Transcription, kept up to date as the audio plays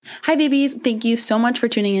Hi, babies. Thank you so much for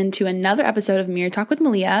tuning in to another episode of Mirror Talk with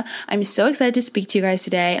Malia. I'm so excited to speak to you guys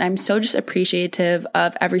today, and I'm so just appreciative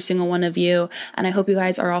of every single one of you. And I hope you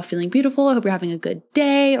guys are all feeling beautiful. I hope you're having a good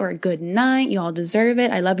day or a good night. You all deserve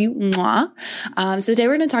it. I love you. Mwah. So today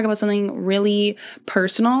we're going to talk about something really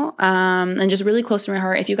personal and just really close to my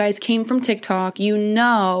heart. If you guys came from TikTok, you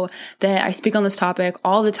know that I speak on this topic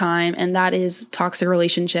all the time, and that is toxic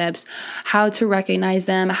relationships, how to recognize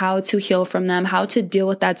them, how to heal from them, how to deal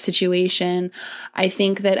with that situation. I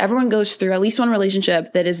think that everyone goes through at least one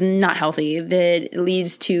relationship that is not healthy, that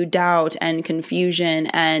leads to doubt and confusion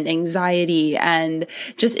and anxiety and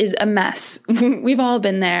just is a mess. We've all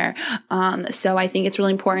been there. So I think it's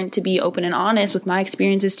really important to be open and honest with my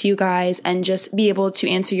experiences to you guys and just be able to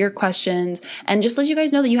answer your questions and just let you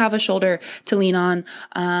guys know that you have a shoulder to lean on,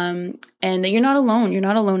 and that you're not alone. You're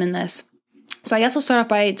not alone in this. So I guess I'll start off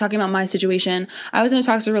by talking about my situation. I was in a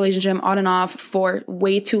toxic relationship on and off for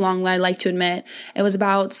way too long, I like to admit. It was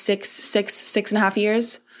about six and a half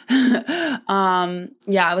years. It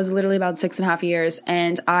was literally about 6.5 years.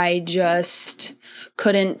 And I just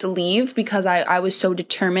couldn't leave because I was so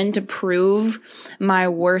determined to prove my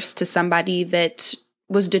worth to somebody that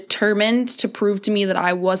was determined to prove to me that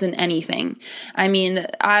I wasn't anything. I mean,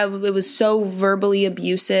 it was so verbally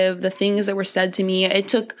abusive. The things that were said to me, it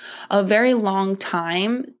took a very long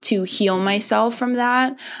time to heal myself from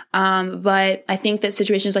that. But I think that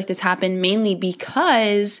situations like this happen mainly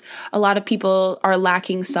because a lot of people are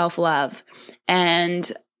lacking self-love.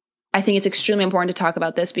 And I think it's extremely important to talk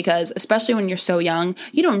about this because especially when you're so young,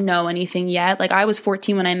 you don't know anything yet. Like I was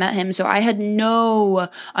 14 when I met him, so I had no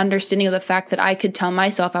understanding of the fact that I could tell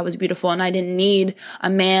myself I was beautiful and I didn't need a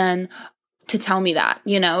man to tell me that,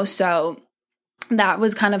 So that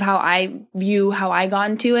was kind of how I got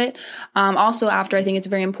into it. Also after, I think it's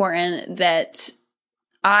very important that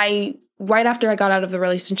right after I got out of the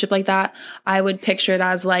relationship like that, I would picture it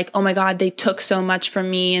as like, oh my God, they took so much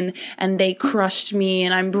from me and they crushed me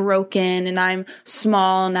and I'm broken and I'm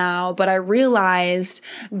small now. But I realized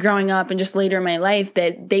growing up and just later in my life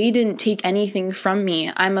that they didn't take anything from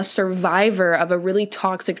me. I'm a survivor of a really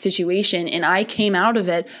toxic situation and I came out of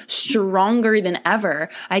it stronger than ever.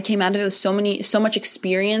 I came out of it with so much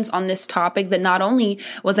experience on this topic that not only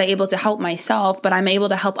was I able to help myself, but I'm able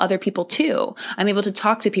to help other people too. I'm able to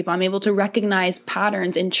talk to people. I'm able to recognize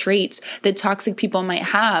patterns and traits that toxic people might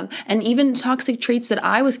have, and even toxic traits that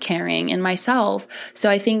I was carrying in myself. So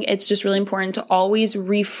I think it's just really important to always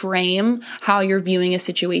reframe how you're viewing a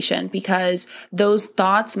situation because those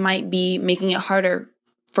thoughts might be making it harder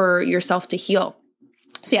for yourself to heal.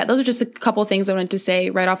 So yeah, those are just a couple of things I wanted to say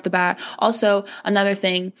right off the bat. Also, another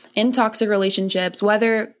thing in toxic relationships,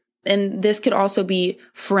 and this could also be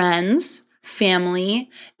friends, family,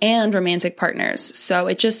 and romantic partners. So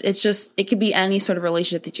it could be any sort of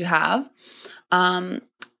relationship that you have.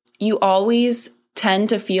 You always tend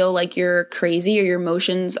to feel like you're crazy or your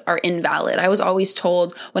emotions are invalid. I was always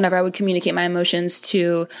told whenever I would communicate my emotions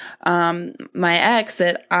to my ex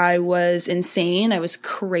that I was insane, I was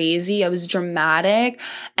crazy, I was dramatic,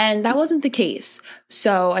 and that wasn't the case.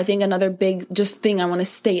 So I think another big just thing I want to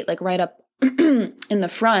state like right up in the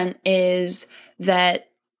front is that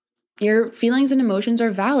your feelings and emotions are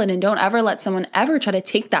valid and don't ever let someone ever try to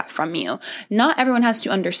take that from you. Not everyone has to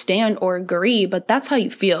understand or agree, but that's how you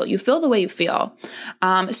feel. You feel the way you feel.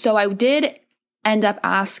 So I did end up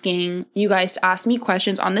asking you guys to ask me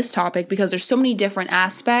questions on this topic because there's so many different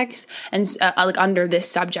aspects and like under this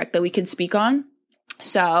subject that we could speak on.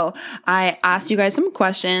 So I asked you guys some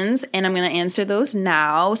questions and I'm going to answer those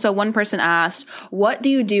now. So one person asked, what do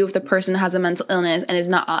you do if the person has a mental illness and it's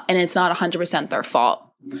not 100% their fault?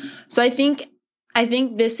 So I think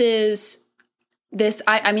this is this.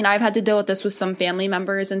 I mean, I've had to deal with this with some family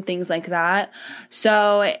members and things like that.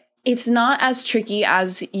 So it's not as tricky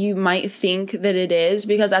as you might think that it is,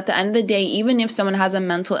 because at the end of the day, even if someone has a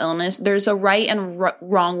mental illness, there's a right and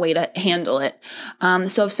wrong way to handle it.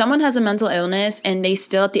 So if someone has a mental illness and they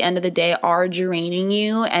still at the end of the day are draining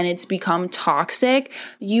you and it's become toxic,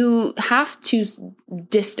 you have to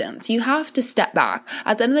distance. You have to step back.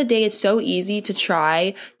 At the end of the day, it's so easy to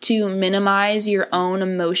try to minimize your own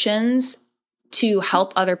emotions to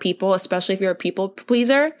help other people, especially if you're a people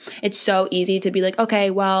pleaser. It's so easy to be like, okay,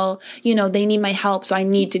 well, they need my help, so I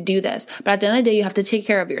need to do this. But at the end of the day, you have to take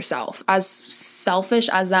care of yourself. As selfish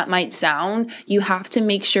as that might sound, you have to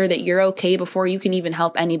make sure that you're okay before you can even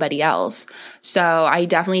help anybody else. So I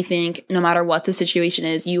definitely think no matter what the situation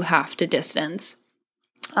is, you have to distance.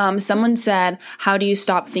 Someone said, how do you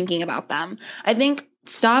stop thinking about them? I think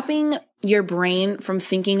stopping your brain from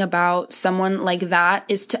thinking about someone like that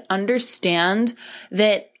is to understand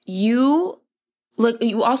that you Like,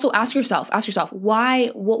 you also ask yourself, why,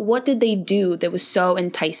 what did they do that was so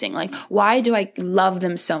enticing? Like, why do I love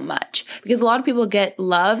them so much? Because a lot of people get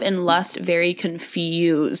love and lust very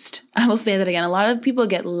confused. I will say that again. A lot of people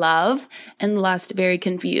get love and lust very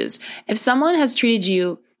confused. If someone has treated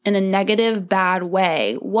you in a negative, bad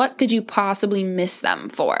way, what could you possibly miss them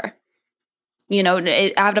for? You know,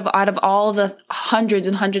 out of all the hundreds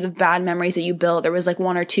and hundreds of bad memories that you built, there was like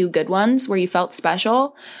one or two good ones where you felt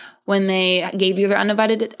special when they gave you their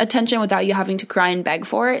undivided attention without you having to cry and beg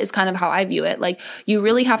for it, is kind of how I view it. Like, you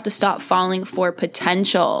really have to stop falling for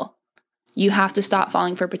potential. You have to stop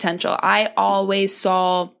falling for potential. I always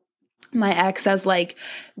saw my ex as like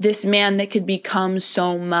this man that could become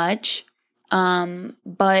so much,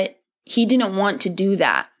 but he didn't want to do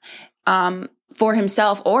that for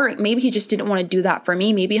himself, or maybe he just didn't want to do that for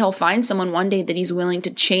me. Maybe he'll find someone one day that he's willing to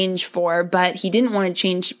change for, but he didn't want to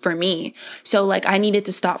change for me. So like, I needed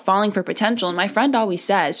to stop falling for potential. And my friend always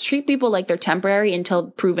says, treat people like they're temporary until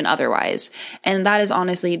proven otherwise. And that is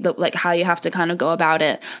honestly like how you have to kind of go about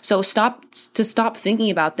it. So stop thinking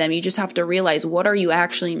about them. You just have to realize, what are you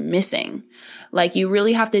actually missing? Like, you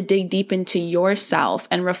really have to dig deep into yourself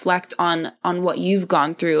and reflect on what you've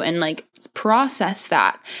gone through and like process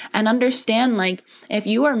that and understand, like, if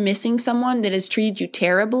you are missing someone that has treated you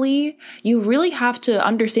terribly, you really have to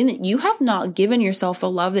understand that you have not given yourself the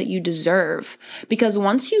love that you deserve. Because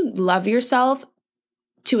once you love yourself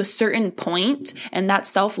to a certain point and that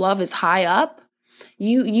self-love is high up,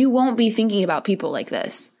 you won't be thinking about people like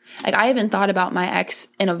this. Like, I haven't thought about my ex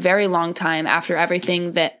in a very long time after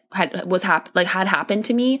everything that had happened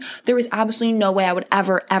to me. There was absolutely no way I would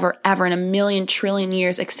ever in a million trillion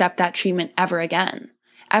years accept that treatment ever again.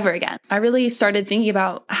 I really started thinking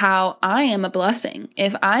about how I am a blessing.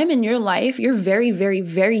 If I'm in your life, you're very, very,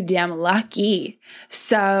 very damn lucky.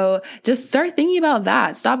 So just start thinking about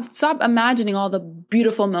that. Stop imagining all the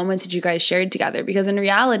beautiful moments that you guys shared together, because in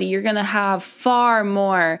reality, you're going to have far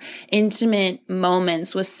more intimate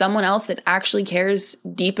moments with someone else that actually cares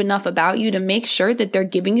deep enough about you to make sure that they're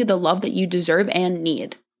giving you the love that you deserve and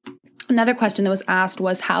need. Another question that was asked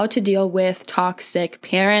was how to deal with toxic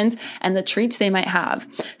parents and the traits they might have.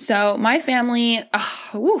 So my family,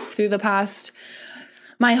 through the past,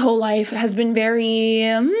 my whole life has been very,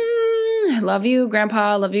 love you,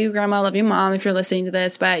 grandpa, love you, grandma, love you, mom, if you're listening to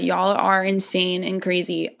this, but y'all are insane and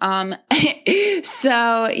crazy.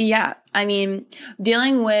 So yeah, I mean,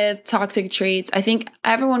 dealing with toxic traits, I think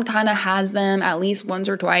everyone kind of has them at least once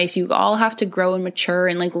or twice. You all have to grow and mature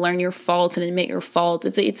and like learn your faults and admit your faults.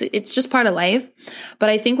 It's just part of life. But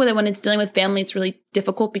I think when it's dealing with family, it's really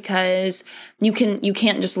difficult because you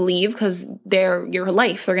can't just leave because they're your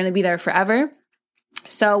life. They're going to be there forever.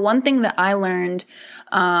 So one thing that I learned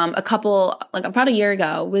about a year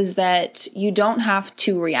ago was that you don't have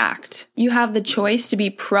to react. You have the choice to be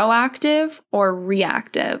proactive or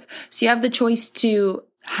reactive. So you have the choice to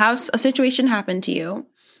have a situation happen to you,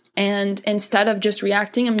 and instead of just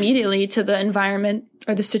reacting immediately to the environment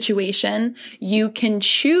or the situation, you can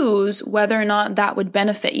choose whether or not that would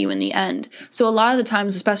benefit you in the end. So a lot of the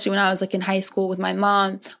times, especially when I was like in high school with my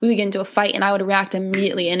mom, we would get into a fight and I would react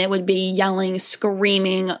immediately, and it would be yelling,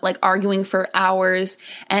 screaming, like arguing for hours,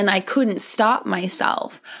 and I couldn't stop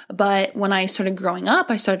myself. But when I started growing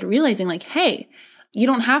up, I started realizing like, hey, you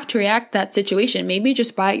don't have to react to that situation. Maybe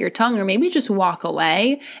just bite your tongue or maybe just walk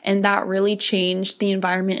away. And that really changed the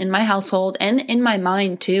environment in my household and in my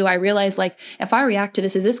mind too. I realized like, if I react to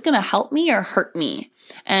this, is this going to help me or hurt me?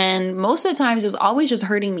 And most of the times it was always just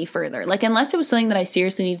hurting me further. Like, unless it was something that I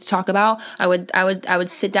seriously need to talk about, I would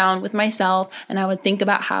sit down with myself and I would think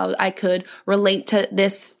about how I could relate to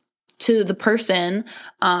this, to the person,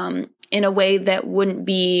 in a way that wouldn't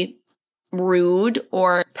be rude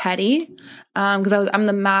or petty, because I'm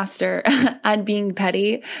the master at being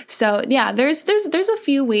petty. So yeah, there's a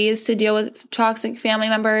few ways to deal with toxic family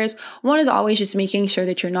members. One is always just making sure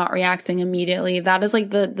that you're not reacting immediately. That is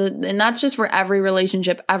like and that's just for every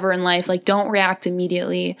relationship ever in life. Like, don't react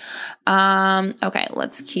immediately. Okay,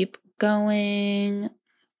 let's keep going.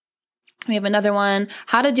 We have another one,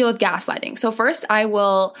 how to deal with gaslighting. So first, I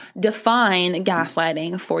will define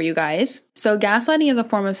gaslighting for you guys. So gaslighting is a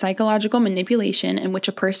form of psychological manipulation in which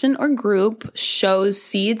a person or group shows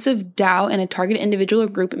seeds of doubt in a targeted individual or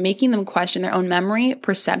group, making them question their own memory,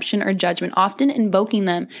 perception, or judgment, often invoking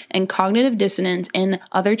them in cognitive dissonance and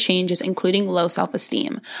other changes, including low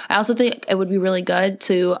self-esteem. I also think it would be really good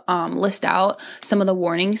to list out some of the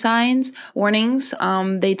warning signs. Warnings,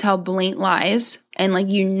 they tell blatant lies and like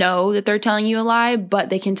you know that they're telling you a lie, but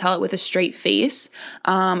they can tell it with a straight face.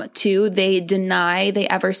 2, they deny they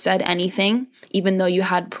ever said anything, even though you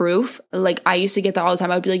had proof. Like I used to get that all the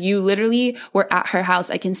time. I would be like, you literally were at her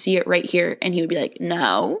house. I can see it right here. And he would be like,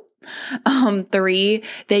 no. 3,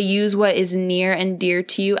 they use what is near and dear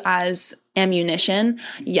to you as ammunition.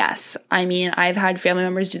 Yes. I mean, I've had family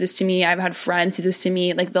members do this to me. I've had friends do this to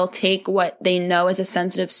me. Like they'll take what they know is a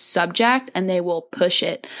sensitive subject and they will push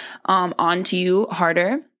it onto you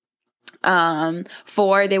harder.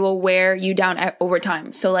 4, they will wear you down over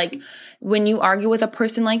time. So like when you argue with a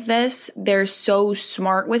person like this, they're so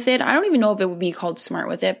smart with it. I don't even know if it would be called smart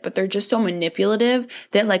with it, but they're just so manipulative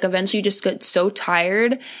that like eventually you just get so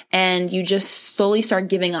tired and you just slowly start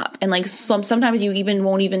giving up. And like sometimes you even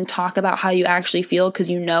won't even talk about how you actually feel because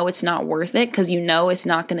you know it's not worth it, because you know it's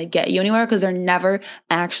not going to get you anywhere, because they're never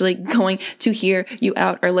actually going to hear you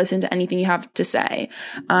out or listen to anything you have to say.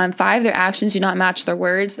 5, their actions do not match their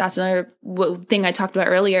words. That's another thing I talked about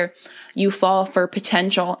earlier. You fall for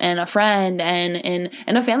potential in a friend and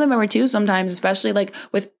a family member too sometimes, especially like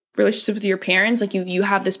with relationships with your parents. Like you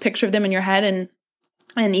have this picture of them in your head, and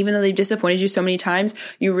even though they've disappointed you so many times,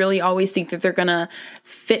 you really always think that they're gonna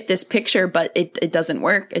fit this picture, but it doesn't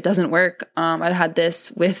work. It doesn't work. I've had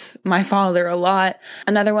this with my father a lot.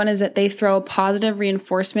 Another one is that they throw positive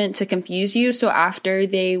reinforcement to confuse you. So after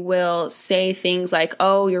they will say things like,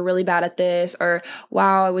 oh, you're really bad at this, or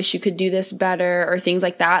wow, I wish you could do this better, or things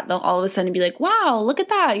like that, they'll all of a sudden be like, wow, look at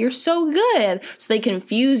that, you're so good. So they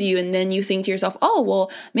confuse you, and then you think to yourself, oh,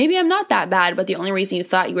 well, maybe I'm not that bad, but the only reason you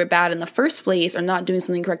thought you were bad in the first place or not doing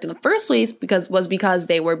something correct in the first place was because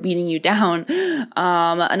they were beating you down.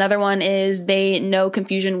 Another one is they know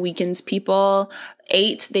confusion weakens people.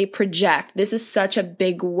 8, they project. This is such a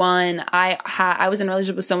big one. I was in a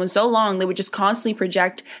relationship with someone so long, they would just constantly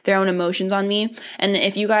project their own emotions on me. And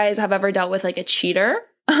if you guys have ever dealt with like a cheater,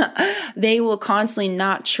 they will constantly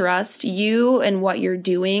not trust you and what you're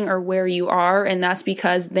doing or where you are. And that's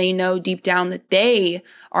because they know deep down that they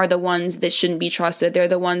are the ones that shouldn't be trusted. They're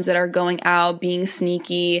the ones that are going out, being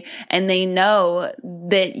sneaky, and they know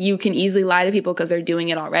that you can easily lie to people because they're doing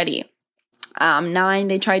it already. 9,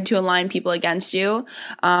 they tried to align people against you.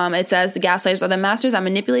 It says the gaslighters are the masters at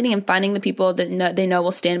manipulating and finding the people that they know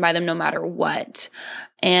will stand by them no matter what.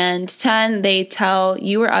 And 10, they tell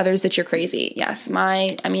you or others that you're crazy. Yes,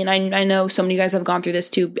 I know so many of you guys have gone through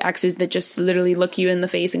this too. Exes that just literally look you in the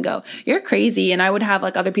face and go, you're crazy. And I would have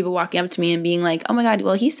like other people walking up to me and being like, oh my God,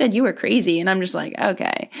 well, he said you were crazy. And I'm just like,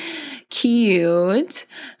 okay, cute.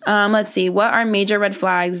 Let's see. What are major red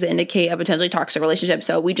flags that indicate a potentially toxic relationship?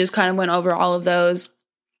 So we just kind of went over all of those.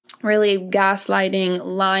 Really gaslighting,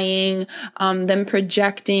 lying, them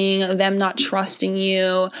projecting, them not trusting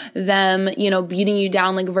you, them, beating you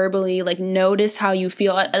down like verbally, like notice how you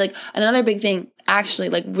feel. Like another big thing, actually,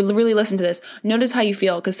 like really listen to this. Notice how you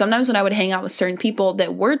feel. Because sometimes when I would hang out with certain people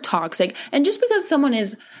that were toxic, and just because someone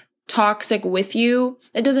is toxic with you,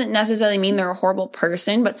 it doesn't necessarily mean they're a horrible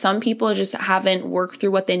person, but some people just haven't worked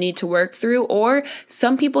through what they need to work through, or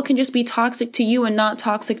some people can just be toxic to you and not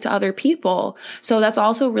toxic to other people. So that's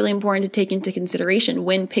also really important to take into consideration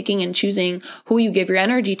when picking and choosing who you give your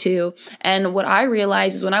energy to. And what I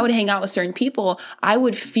realized is when I would hang out with certain people, I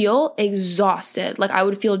would feel exhausted, like I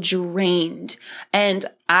would feel drained. And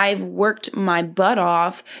I've worked my butt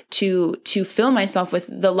off to fill myself with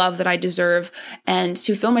the love that I deserve and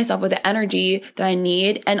to fill myself with the energy that I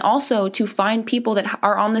need, and also to find people that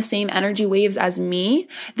are on the same energy waves as me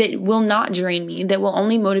that will not drain me, that will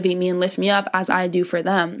only motivate me and lift me up as I do for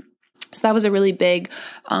them. So that was a really big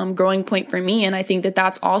growing point for me. And I think that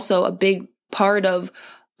that's also a big part of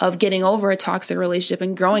getting over a toxic relationship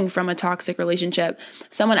and growing from a toxic relationship.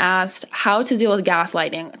 Someone asked how to deal with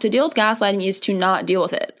gaslighting. To deal with gaslighting is to not deal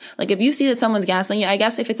with it. Like if you see that someone's gaslighting you, I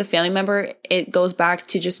guess if it's a family member, it goes back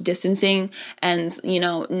to just distancing and,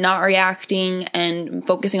 not reacting and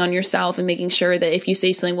focusing on yourself and making sure that if you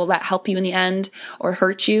say something, will that help you in the end or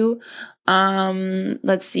hurt you?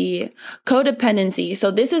 Let's see. Codependency. So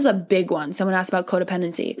this is a big one. Someone asked about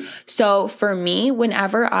codependency. So for me,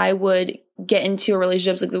 whenever I would get into a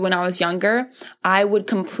relationship, like when I was younger, I would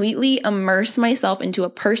completely immerse myself into a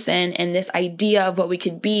person and this idea of what we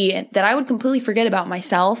could be, that I would completely forget about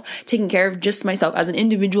myself, taking care of just myself as an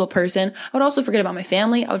individual person. I would also forget about my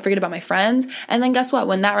family. I would forget about my friends. And then guess what?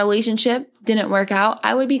 When that relationship didn't work out,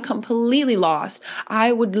 I would be completely lost.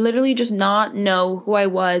 I would literally just not know who I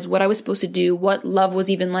was, what I was supposed to do, what love was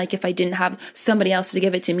even like if I didn't have somebody else to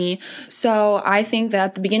give it to me. So I think that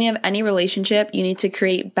at the beginning of any relationship, you need to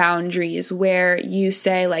create boundaries where you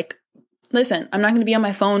say like, listen, I'm not going to be on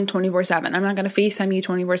my phone 24/7. I'm not going to FaceTime you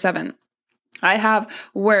 24/7. I have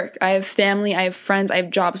work, I have family, I have friends, I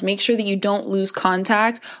have jobs. Make sure that you don't lose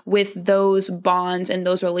contact with those bonds and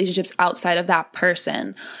those relationships outside of that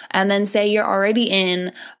person. And then say you're already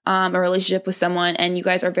in a relationship with someone and you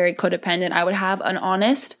guys are very codependent. I would have an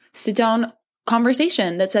honest sit down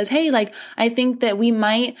conversation that says, hey, like, I think that we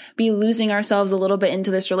might be losing ourselves a little bit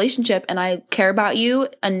into this relationship, and I care about you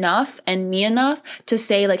enough and me enough to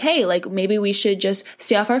say, like, hey, like, maybe we should just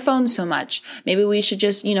stay off our phones so much. Maybe we should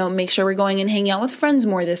just, make sure we're going and hanging out with friends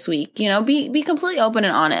more this week. Be completely open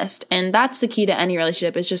and honest. And that's the key to any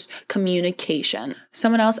relationship, is just communication.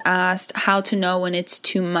 Someone else asked how to know when it's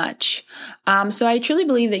too much. So I truly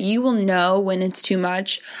believe that you will know when it's too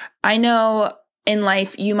much. I know in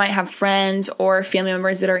life, you might have friends or family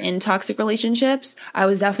members that are in toxic relationships. I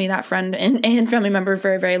was definitely that friend and family member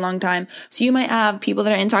for a very long time. So you might have people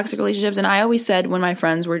that are in toxic relationships. And I always said when my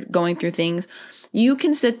friends were going through things, you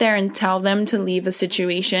can sit there and tell them to leave a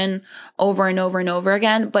situation over and over and over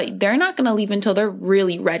again, but they're not going to leave until they're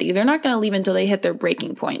really ready. They're not going to leave until they hit their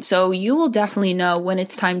breaking point. So you will definitely know when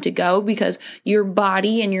it's time to go, because your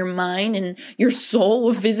body and your mind and your soul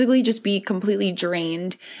will physically just be completely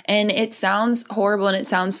drained. And it sounds horrible and it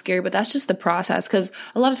sounds scary, but that's just the process. Because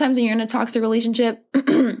a lot of times when you're in a toxic relationship,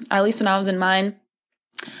 at least when I was in mine,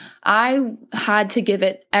 I had to give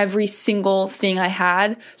it every single thing I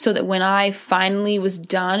had, so that when I finally was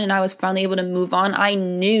done and I was finally able to move on, I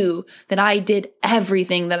knew that I did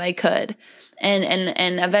everything that I could. And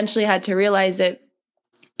eventually I had to realize that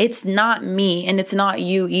it's not me and it's not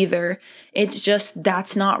you either. It's just,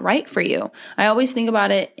 that's not right for you. I always think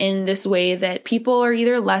about it in this way, that people are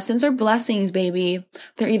either lessons or blessings, baby.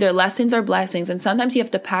 They're either lessons or blessings. And sometimes you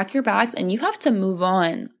have to pack your bags and you have to move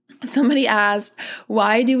on. Somebody asked,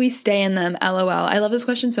 why do we stay in them? LOL. I love this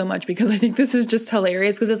question so much because I think this is just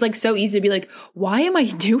hilarious, because it's like so easy to be like, why am I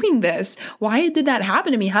doing this? Why did that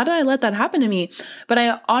happen to me? How did I let that happen to me? But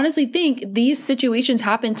I honestly think these situations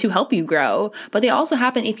happen to help you grow, but they also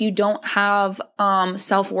happen if you don't have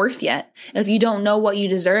self-worth yet. If you don't know what you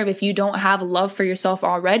deserve, if you don't have love for yourself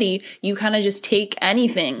already, you kind of just take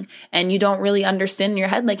anything and you don't really understand in your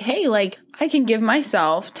head, like, hey, like, I can give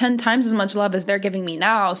myself 10 times as much love as they're giving me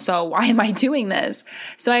now. So why am I doing this?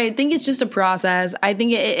 So I think it's just a process. I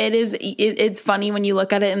think it's funny when you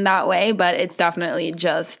look at it in that way, but it's definitely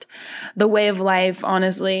just the way of life,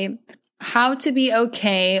 honestly. How to be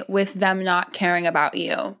okay with them not caring about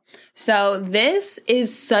you. So this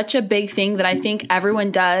is such a big thing that I think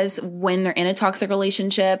everyone does when they're in a toxic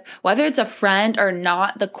relationship, whether it's a friend or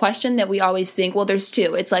not. The question that we always think, well, there's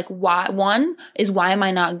two. It's like, why? One is, why am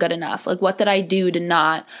I not good enough? Like, what did I do to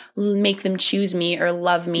not make them choose me or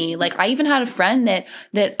love me? Like, I even had a friend that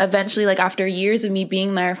eventually, like, after years of me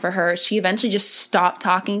being there for her, she eventually just stopped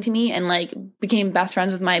talking to me and like became best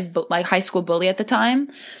friends with my like high school bully at the time.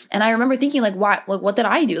 And I remember thinking, like, why? Like, what did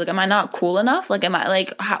I do? Like, am I not cool enough? Like, am I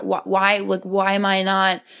like, why am I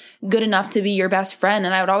not good enough to be your best friend?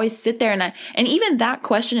 And I would always sit there and even that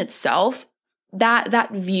question itself,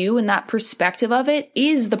 that view and that perspective of it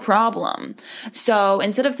is the problem. So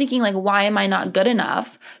instead of thinking like, why am I not good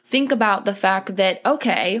enough? Think about the fact that,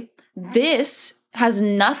 okay, this has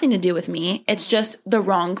nothing to do with me. It's just the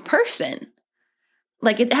wrong person.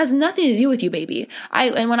 Like, it has nothing to do with you, baby.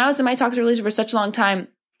 And when I was in my toxic relationship for such a long time,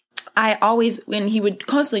 when he would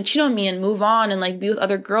constantly cheat on me and move on and like be with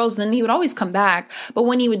other girls, then he would always come back. But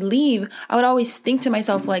when he would leave, I would always think to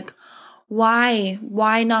myself, like, why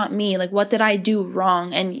not me? Like, what did I do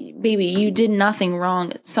wrong? And baby, you did nothing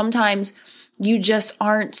wrong. Sometimes you just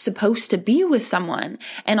aren't supposed to be with someone.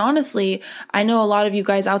 And honestly, I know a lot of you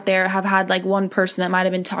guys out there have had like one person that might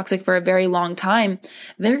have been toxic for a very long time.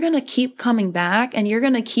 They're going to keep coming back and you're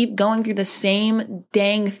going to keep going through the same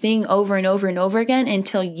dang thing over and over and over again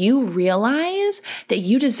until you realize that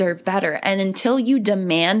you deserve better. And until you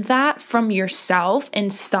demand that from yourself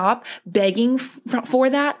and stop begging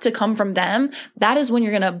for that to come from them, that is when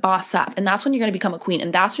you're going to boss up. And that's when you're going to become a queen.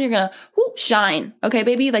 And that's when you're going to shine. Okay,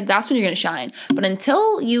 baby? Like, that's when you're going to shine. But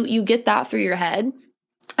until you get that through your head,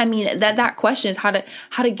 I mean, that question is how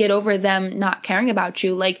to get over them not caring about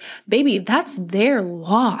you. Like, baby, that's their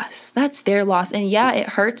loss. That's their loss. And yeah, it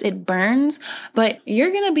hurts, it burns, but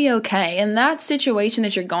you're going to be okay. And that situation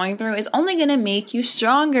that you're going through is only going to make you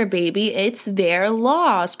stronger, baby. It's their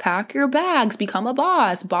loss. Pack your bags, become a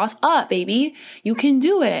boss up, baby. You can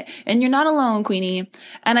do it. And you're not alone, Queenie.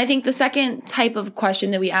 And I think the second type of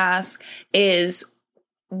question that we ask is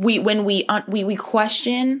when we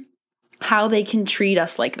question how they can treat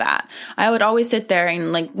us like that. I would always sit there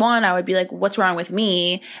and like, one, I would be like, what's wrong with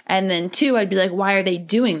me? And then two, I'd be like, why are they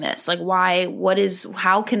doing this? Like,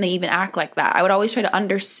 how can they even act like that? I would always try to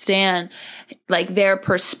understand like their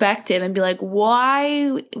perspective and be like,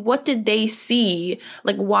 what did they see?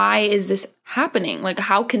 Like, why is this happening? Like,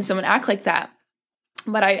 how can someone act like that?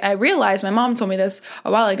 But I realized, my mom told me this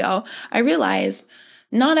a while ago, I realized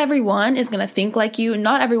not everyone is going to think like you.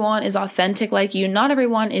 Not everyone is authentic like you. Not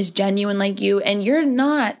everyone is genuine like you. And you're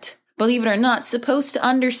not, believe it or not, supposed to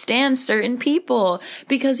understand certain people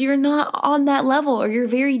because you're not on that level, or you're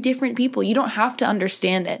very different people. You don't have to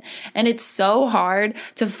understand it. And it's so hard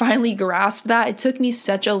to finally grasp that. It took me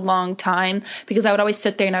such a long time because I would always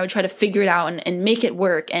sit there and I would try to figure it out and make it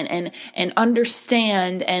work and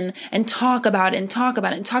understand and talk about it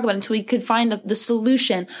until we could find the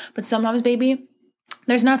solution. But sometimes, baby,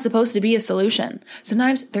 there's not supposed to be a solution.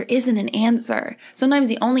 Sometimes there isn't an answer. Sometimes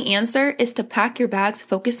the only answer is to pack your bags,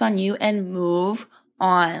 focus on you, and move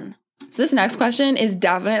on. So this next question is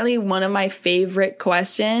definitely one of my favorite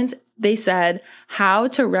questions. They said, how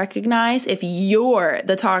to recognize if you're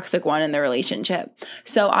the toxic one in the relationship.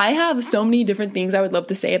 So I have so many different things I would love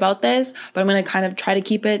to say about this, but I'm going to kind of try to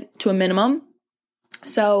keep it to a minimum.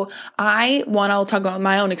 So I'll talk about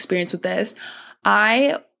my own experience with this.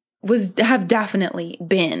 I have definitely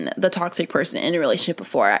been the toxic person in a relationship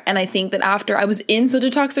before. And I think that after I was in such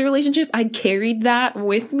a toxic relationship, I carried that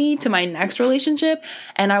with me to my next relationship.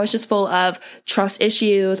 And I was just full of trust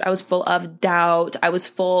issues. I was full of doubt. I was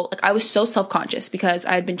so self-conscious because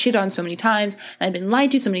I had been cheated on so many times and I'd been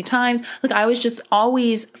lied to so many times. Like, I was just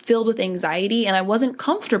always filled with anxiety and I wasn't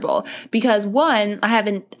comfortable because, one, I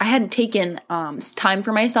hadn't taken time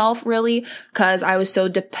for myself really, because I was so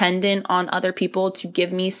dependent on other people to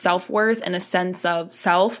give me self-worth and a sense of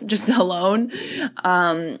self just alone,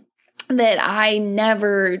 that I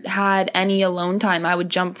never had any alone time. I would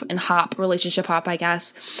jump and relationship hop, I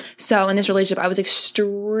guess. So in this relationship, I was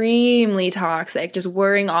extremely toxic, just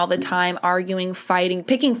worrying all the time, arguing, fighting,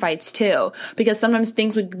 picking fights too, because sometimes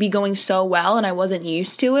things would be going so well and I wasn't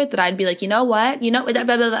used to it that I'd be like, you know what, blah,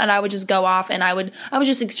 blah, blah, and I would just go off and I was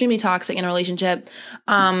just extremely toxic in a relationship.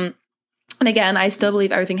 And again, I still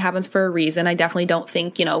believe everything happens for a reason. I definitely don't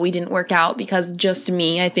think, we didn't work out because just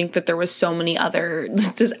me. I think that there was so many other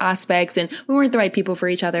just aspects and we weren't the right people for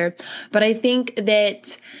each other. But I think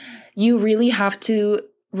that you really have to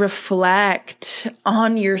reflect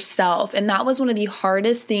on yourself. And that was one of the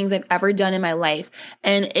hardest things I've ever done in my life.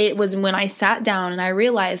 And it was when I sat down and I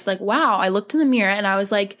realized, like, wow, I looked in the mirror and I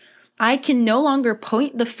was like, I can no longer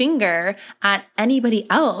point the finger at anybody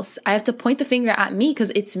else. I have to point the finger at me because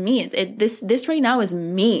it's me. This right now is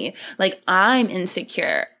me. Like, I'm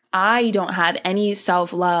insecure. I don't have any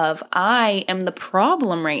self-love. I am the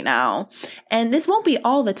problem right now. And this won't be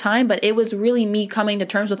all the time, but it was really me coming to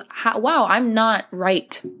terms with, wow, I'm not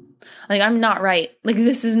right. Like, I'm not right. Like,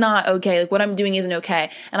 this is not okay. Like, what I'm doing isn't okay.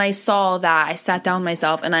 And I saw that. I sat down with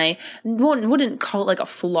myself and I wouldn't call it like a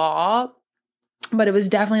flaw, but it was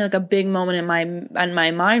definitely like a big moment in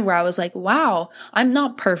my mind where I was like, wow, I'm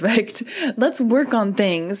not perfect. Let's work on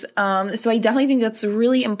things. So I definitely think that's a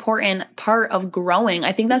really important part of growing.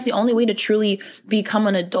 I think that's the only way to truly become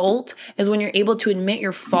an adult is when you're able to admit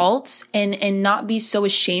your faults and not be so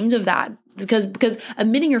ashamed of that. Because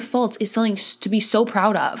admitting your faults is something to be so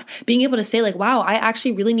proud of. Being able to say like, wow, I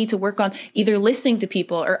actually really need to work on either listening to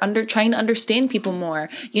people or trying to understand people more.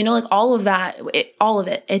 Like all of that, all of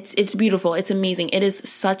it. It's beautiful. It's amazing. It is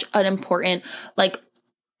such an important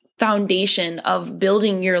foundation of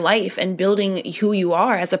building your life and building who you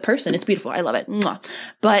are as a person. It's beautiful. I love it. Mwah.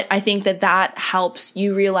 But I think that helps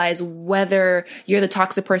you realize whether you're the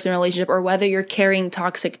toxic person in a relationship or whether you're carrying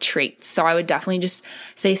toxic traits. So I would definitely just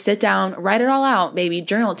say, sit down, write it all out, baby,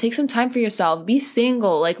 journal, take some time for yourself, be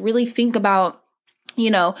single, like really think about,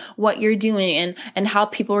 what you're doing and how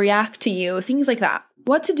people react to you, things like that.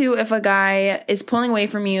 What to do if a guy is pulling away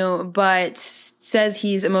from you, but says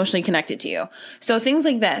he's emotionally connected to you. So things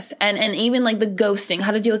like this, and even like the ghosting, how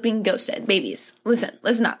to deal with being ghosted. Babies,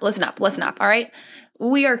 listen up. All right.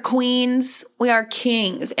 We are queens. We are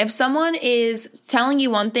kings. If someone is telling you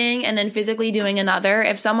one thing and then physically doing another,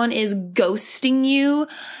 if someone is ghosting you,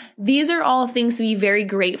 these are all things to be very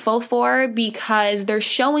grateful for because they're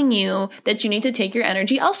showing you that you need to take your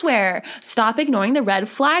energy elsewhere. Stop ignoring the red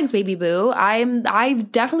flags, baby boo.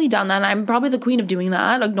 I've definitely done that. And I'm probably the queen of doing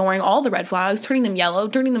that, ignoring all the red flags, turning them yellow,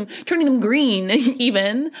 turning them green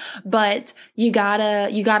even. But you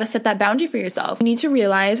gotta set that boundary for yourself. You need to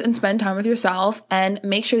realize and spend time with yourself and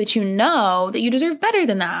make sure that you know that you deserve better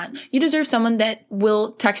than that. You deserve someone that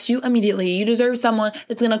will text you immediately. You deserve someone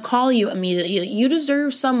that's going to call you immediately. You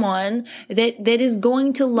deserve someone someone that is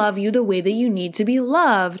going to love you the way that you need to be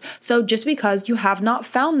loved. So just because you have not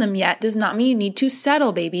found them yet does not mean you need to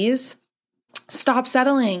settle, babies. Stop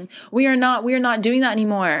settling. We are not doing that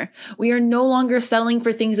anymore. We are no longer settling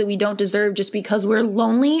for things that we don't deserve just because we're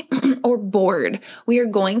lonely or bored. We are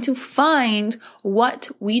going to find what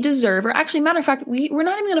we deserve. Or actually, matter of fact, we're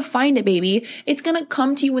not even going to find it, baby. It's going to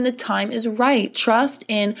come to you when the time is right. Trust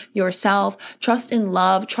in yourself. Trust in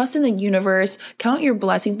love. Trust in the universe. Count your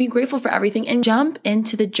blessings. Be grateful for everything and jump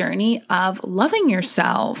into the journey of loving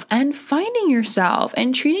yourself and finding yourself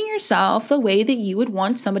and treating yourself the way that you would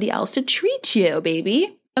want somebody else to treat you,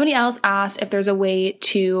 baby. Somebody else asked if there's a way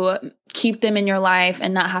to keep them in your life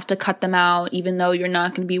and not have to cut them out, even though you're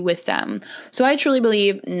not going to be with them. So I truly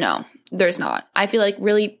believe, no, there's not. I feel like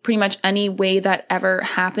really pretty much any way that ever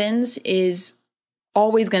happens is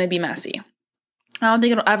always going to be messy. I don't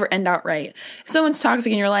think it'll ever end out right. If someone's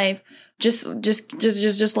toxic in your life, just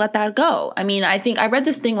let that go. I mean, I think I read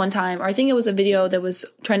this thing one time, or I think it was a video that was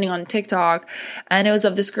trending on TikTok, and it was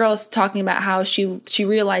of this girl talking about how she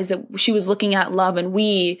realized that she was looking at love, and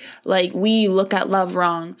we look at love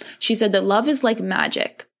wrong. She said that love is like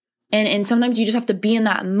magic. And sometimes you just have to be in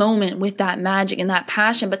that moment with that magic and that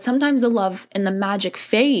passion, but sometimes the love and the magic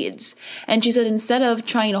fades. And she said, instead of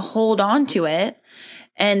trying to hold on to it,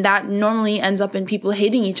 and that normally ends up in people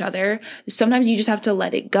hating each other, sometimes you just have to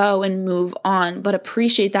let it go and move on, but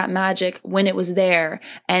appreciate that magic when it was there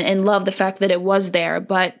and love the fact that it was there,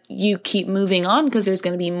 but you keep moving on because there's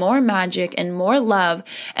going to be more magic and more love.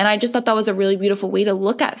 And I just thought that was a really beautiful way to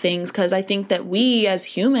look at things, because I think that we as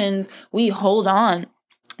humans, we hold on.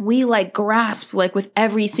 We grasp with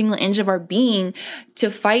every single inch of our being to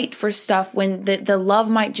fight for stuff when the love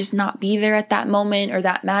might just not be there at that moment, or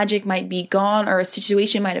that magic might be gone, or a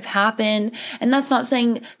situation might have happened. And that's not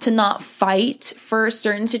saying to not fight for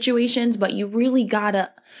certain situations, but you really gotta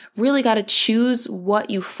choose what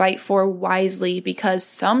you fight for wisely, because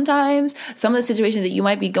sometimes some of the situations that you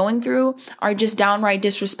might be going through are just downright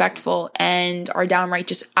disrespectful and are downright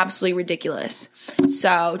just absolutely ridiculous.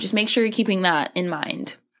 So just make sure you're keeping that in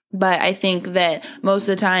mind. But I think that most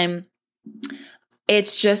of the time,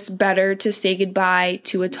 it's just better to say goodbye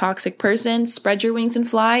to a toxic person, spread your wings and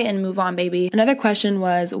fly, and move on, baby. Another question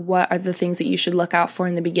was, what are the things that you should look out for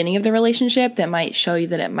in the beginning of the relationship that might show you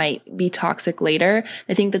that it might be toxic later?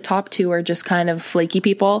 I think the top two are just kind of flaky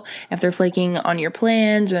people. If they're flaking on your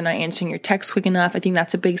plans or not answering your texts quick enough, I think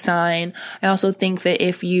that's a big sign. I also think that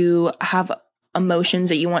if you have emotions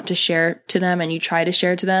that you want to share to them and you try to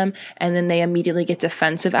share to them, and then they immediately get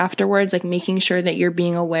defensive afterwards, making sure that you're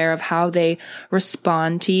being aware of how they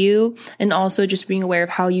respond to you, and also just being aware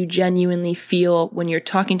of how you genuinely feel when you're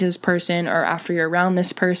talking to this person or after you're around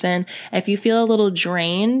this person. If you feel a little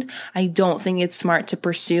drained, I don't think it's smart to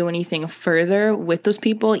pursue anything further with those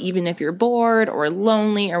people, even if you're bored or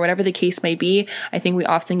lonely or whatever the case may be. I think we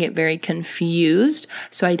often get very confused,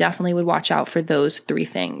 so I definitely would watch out for those three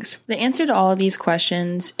things. The answer to all of these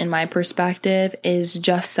questions, in my perspective, is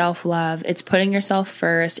just self-love. It's putting yourself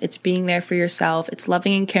first. It's being there for yourself. It's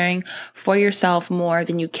loving and caring for yourself more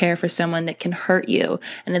than you care for someone that can hurt you.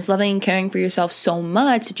 And it's loving and caring for yourself so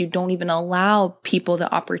much that you don't even allow people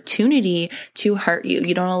the opportunity to hurt you.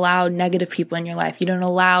 You don't allow negative people in your life. You don't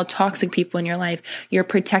allow toxic people in your life. You're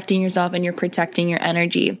protecting yourself and you're protecting your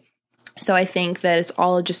energy. So I think that it's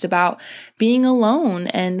all just about being alone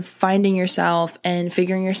and finding yourself and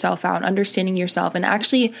figuring yourself out, understanding yourself, and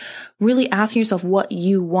actually really asking yourself what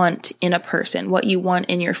you want in a person, what you want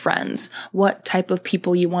in your friends, what type of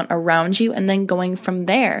people you want around you, and then going from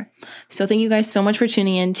there. So thank you guys so much for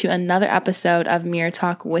tuning in to another episode of Mirror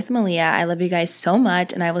Talk with Malia. I love you guys so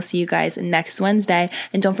much, and I will see you guys next Wednesday.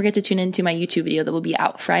 And don't forget to tune into my YouTube video that will be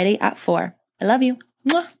out Friday at 4. I love you.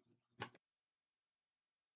 Mwah.